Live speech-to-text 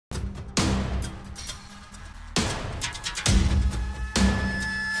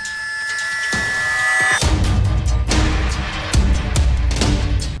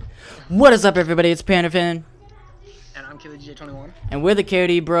What is up, everybody? It's Panderfin. And I'm KillyGJ21. And we're the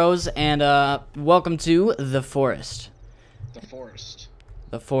KOD Bros, and welcome to The Forest. The Forest.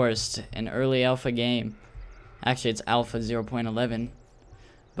 The Forest, an early alpha game. Actually, it's alpha 0.11.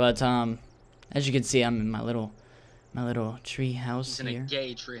 But as you can see, I'm in my little tree house He's here. in a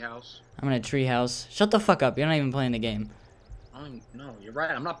gay tree house. I'm in a tree house. Shut the fuck up. You're not even playing the game. No, you're right.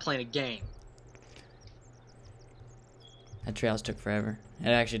 I'm not playing a game. That treehouse took forever. It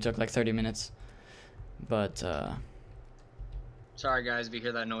actually took like 30 minutes. But, Sorry, guys, if you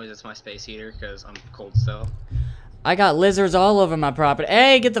hear that noise, it's my space heater, because I'm cold still. I got lizards all over my property.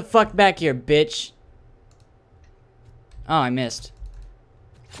 Hey, get the fuck back here, bitch. Oh, I missed.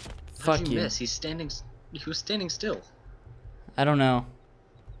 How'd Fuck you you. miss? He was standing still. I don't know.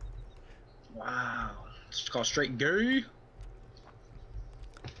 Wow. It's called straight gay. You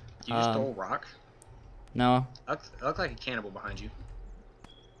just throw a rock? No. That looked like a cannibal behind you.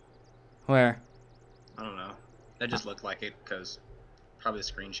 Where? I don't know. That just looked like it, because probably the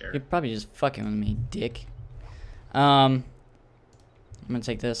screen share. You're probably just fucking with me, dick. I'm gonna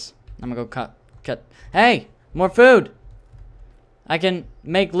take this. I'm gonna go cut. Hey! More food! I can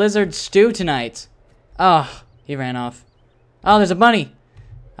make lizard stew tonight. Oh, he ran off. Oh, there's a bunny!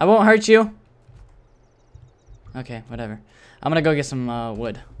 I won't hurt you. Okay, whatever. I'm gonna go get some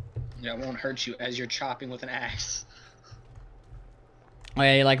wood. Yeah, it won't hurt you as you're chopping with an axe. Oh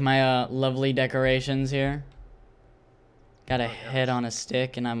yeah, you like my lovely decorations here? Got a head on a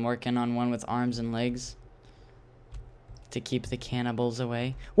stick, and I'm working on one with arms and legs to keep the cannibals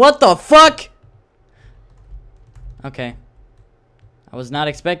away. What the fuck? Okay. I was not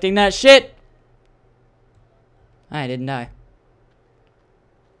expecting that shit. I didn't die.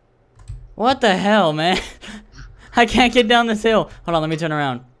 What the hell, man? I can't get down this hill. Hold on, let me turn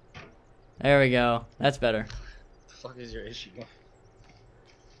around. There we go. That's better. What the fuck is your issue?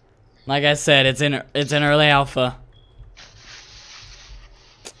 Like I said, it's in early alpha.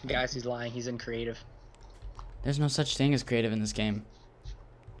 Guys, he's lying. He's in creative. There's no such thing as creative in this game.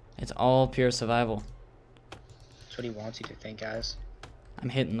 It's all pure survival. That's what he wants you to think, guys. I'm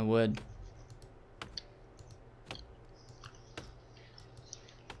hitting the wood.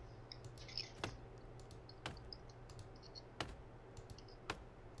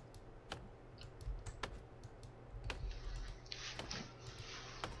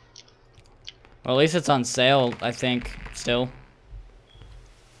 Well, at least it's on sale, I think, still.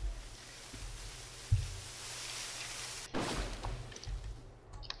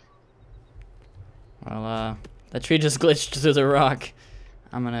 Well, that tree just glitched through the rock.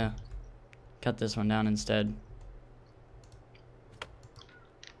 I'm gonna cut this one down instead.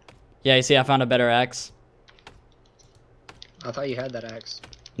 Yeah, you see, I found a better axe. I thought you had that axe.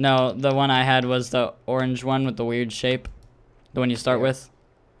 No, the one I had was the orange one with the weird shape. The one you start with.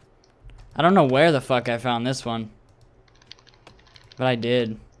 I don't know where the fuck I found this one. But I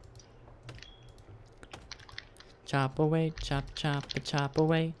did. Chop away, chop, chop, chop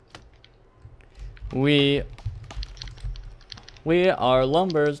away. We are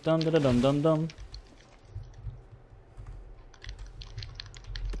lumbers, dum da da dum dum dum.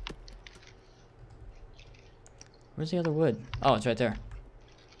 Where's the other wood? Oh, it's right there.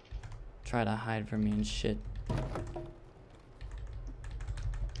 Try to hide from me and shit.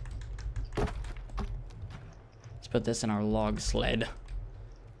 Let's put this in our log sled.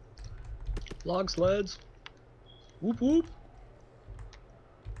 Log sleds. Whoop whoop.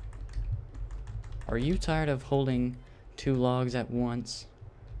 Are you tired of holding 2 logs at once?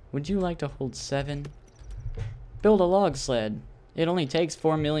 Would you like to hold 7? Build a log sled. It only takes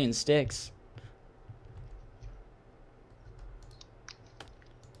 4 million sticks.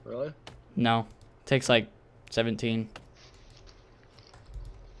 Really? No, it takes like 17.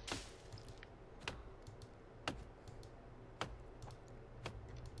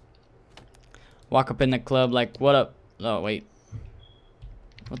 Walk up in the club like, what up? Oh, wait.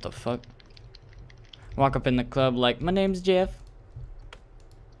 What the fuck? Walk up in the club like, my name's Jeff.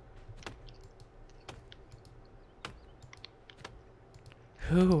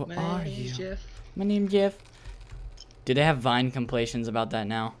 Who are you? Jeff. My name's Jeff. Do they have Vine compilations about that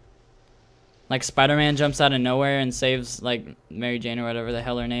now? Like Spider-Man jumps out of nowhere and saves like Mary Jane or whatever the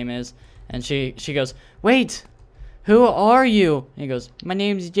hell her name is. And she goes, wait, who are you? And he goes, my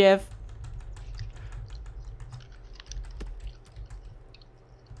name's Jeff.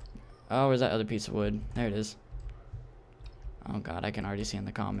 Oh, where's that other piece of wood? There it is. Oh god, I can already see in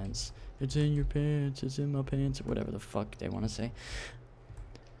the comments. It's in your pants, it's in my pants, or whatever the fuck they want to say.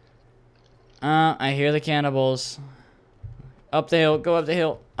 I hear the cannibals. Up the hill, go up the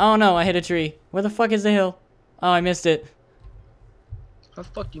hill. Oh no, I hit a tree. Where the fuck is the hill? Oh, I missed it. How the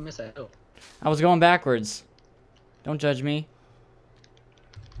fuck do you miss that hill? I was going backwards. Don't judge me.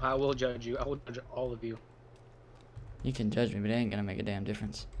 I will judge you. I will judge all of you. You can judge me, but it ain't gonna make a damn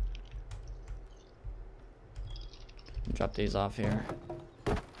difference. Drop these off here.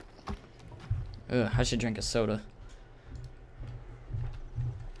 Ugh, I should drink a soda.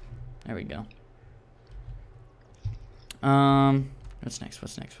 There we go. What's next?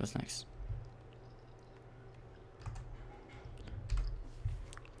 What's next? What's next?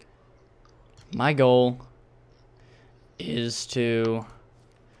 My goal is to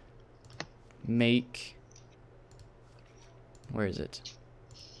make... Where is it?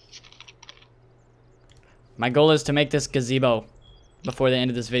 My goal is to make this gazebo before the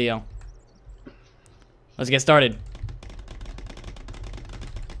end of this video. Let's get started.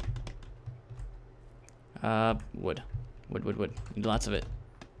 Wood. Wood. Need lots of it.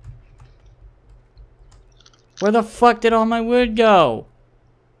 Where the fuck did all my wood go?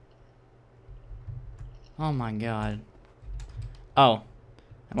 Oh my god. Oh.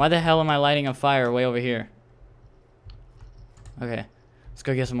 And why the hell am I lighting a fire way over here? Okay. Let's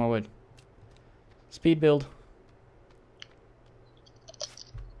go get some more wood. Speed build.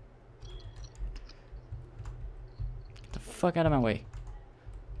 Get the fuck out of my way.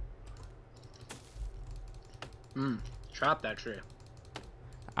 Chop that tree.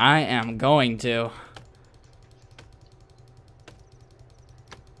 I am going to.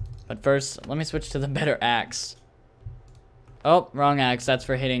 But first, let me switch to the better axe. Oh, wrong axe. That's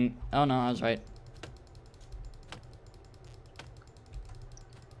for hitting. Oh no, I was right.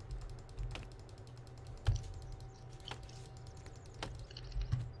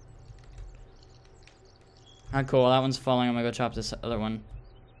 Alright, cool. That one's falling. I'm gonna go chop this other one.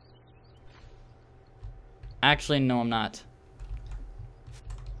 Actually, no, I'm not.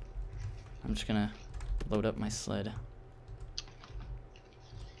 I'm just gonna load up my sled.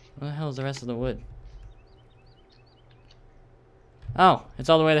 Where the hell is the rest of the wood? Oh, it's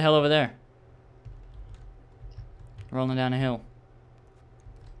all the way the hell over there. Rolling down a hill.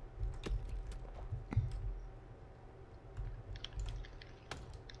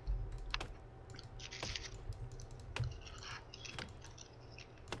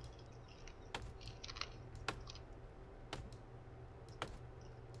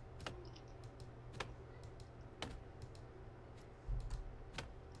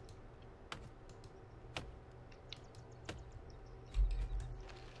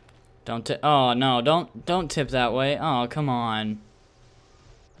 Don't tip. Oh no! Don't tip that way. Oh come on!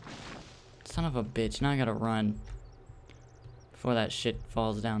 Son of a bitch! Now I gotta run before that shit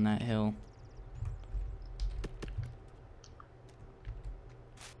falls down that hill.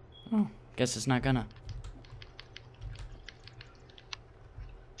 Oh, guess it's not gonna.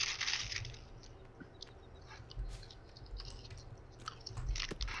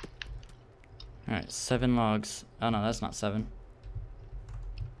 All right, 7 logs. Oh no, that's not 7.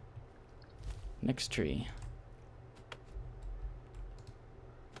 Next tree.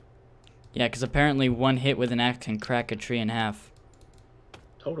 Yeah, because apparently one hit with an axe can crack a tree in half.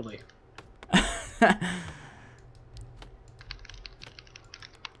 Totally.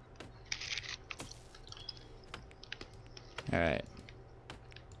 Alright.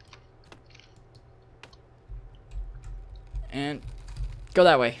 And go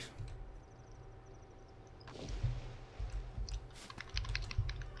that way.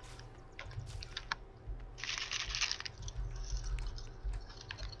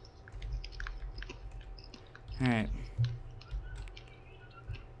 Alright.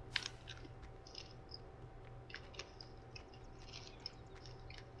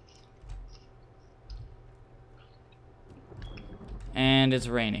 And it's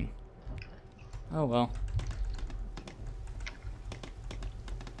raining. Oh well.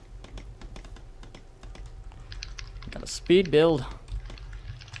 Got a speed build.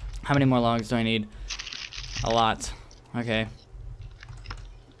 How many more logs do I need? A lot. Okay.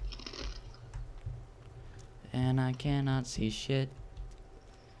 And I cannot see shit.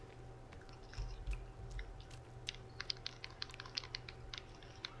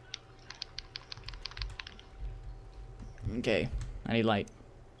 Okay, I need light.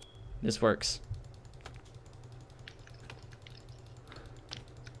 This works.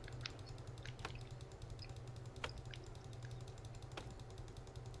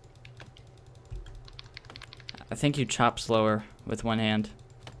 I think you chop slower with one hand.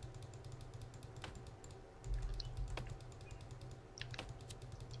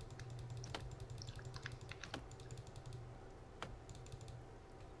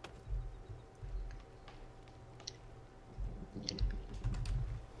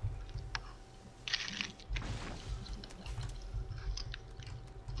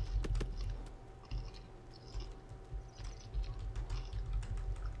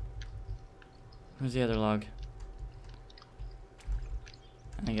 Where's the other log?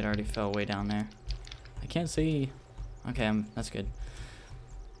 I think it already fell way down there. I can't see. Okay, that's good.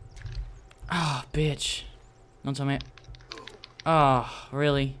 Oh, bitch. Don't tell me. Oh,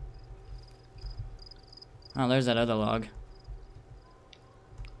 really? Oh, there's that other log.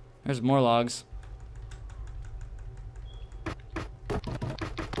 There's more logs.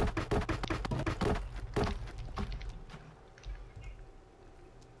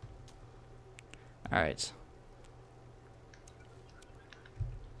 Alright.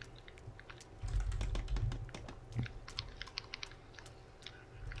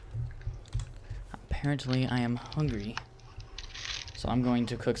 Apparently, I am hungry. So I'm going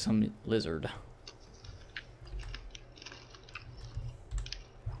to cook some lizard.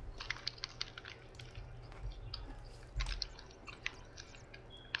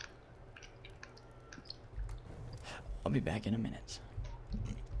 I'll be back in a minute.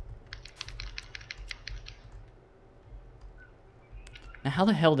 Now, how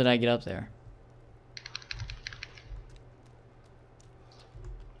the hell did I get up there?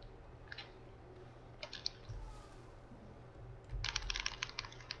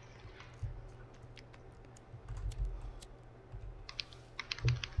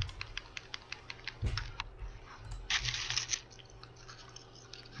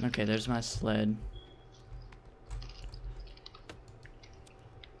 Okay, there's my sled.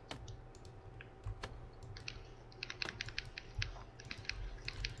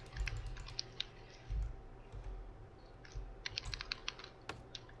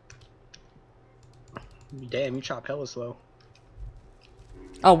 Damn, you chop hella slow.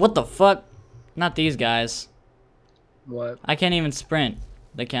 Oh, what the fuck? Not these guys. What? I can't even sprint.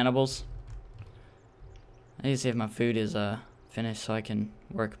 The cannibals. I need to see if my food is finished so I can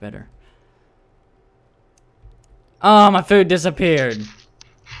work better. Oh, my food disappeared.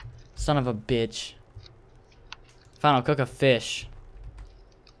 Son of a bitch. Fine, I'll cook a fish.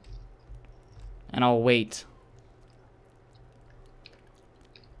 And I'll wait.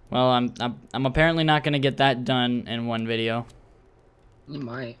 Well, I'm apparently not gonna get that done in one video. You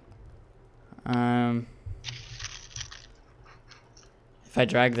might. If I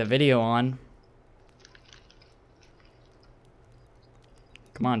drag the video on.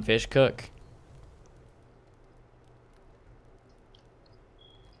 Come on, fish, cook.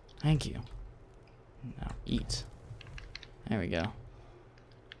 Thank you. Now eat. There we go.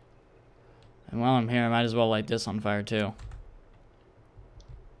 And while I'm here, I might as well light this on fire too.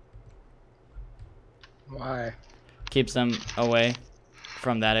 Why? Keeps them away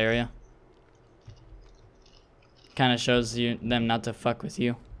from that area. Kind of shows them not to fuck with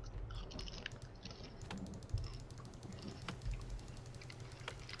you.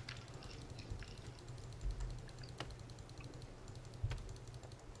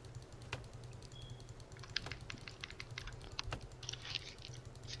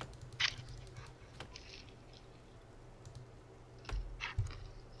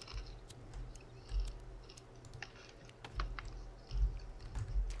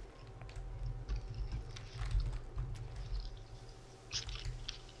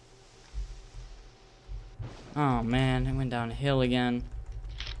 Oh man, it went downhill again.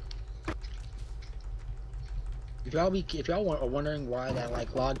 If y'all are wondering why that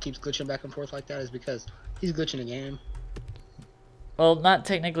like log keeps glitching back and forth like that, is because he's glitching the game. Well, not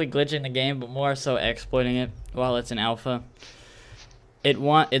technically glitching the game, but more so exploiting it while it's in alpha.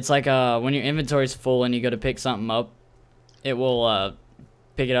 It's like when your inventory's full and you go to pick something up, it will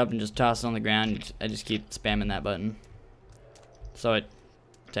pick it up and just toss it on the ground. I just keep spamming that button, so it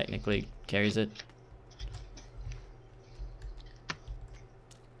technically carries it.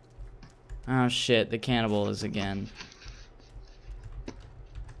 Oh shit, the cannibal is again.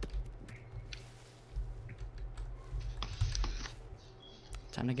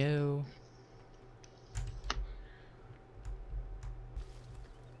 Time to go.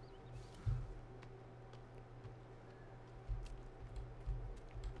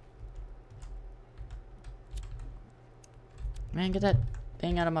 Man, get that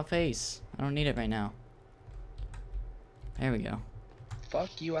thing out of my face. I don't need it right now. There we go.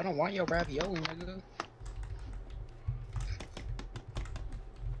 Fuck you, I don't want your ravioli, nigga.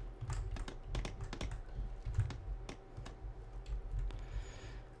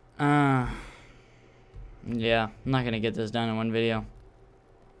 Yeah, I'm not gonna get this done in one video.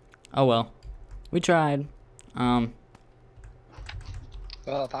 Oh well. We tried. Well,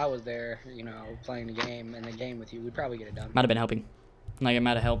 if I was there, you know, playing the game with you, we'd probably get it done. Might have been helping. Like, it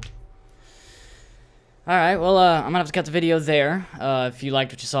might have helped. Alright, well, I'm gonna have to cut the video there. If you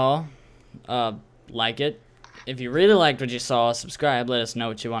liked what you saw, like it. if you really liked what you saw, subscribe. Let us know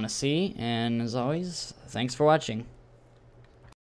what you want to see. And as always, thanks for watching.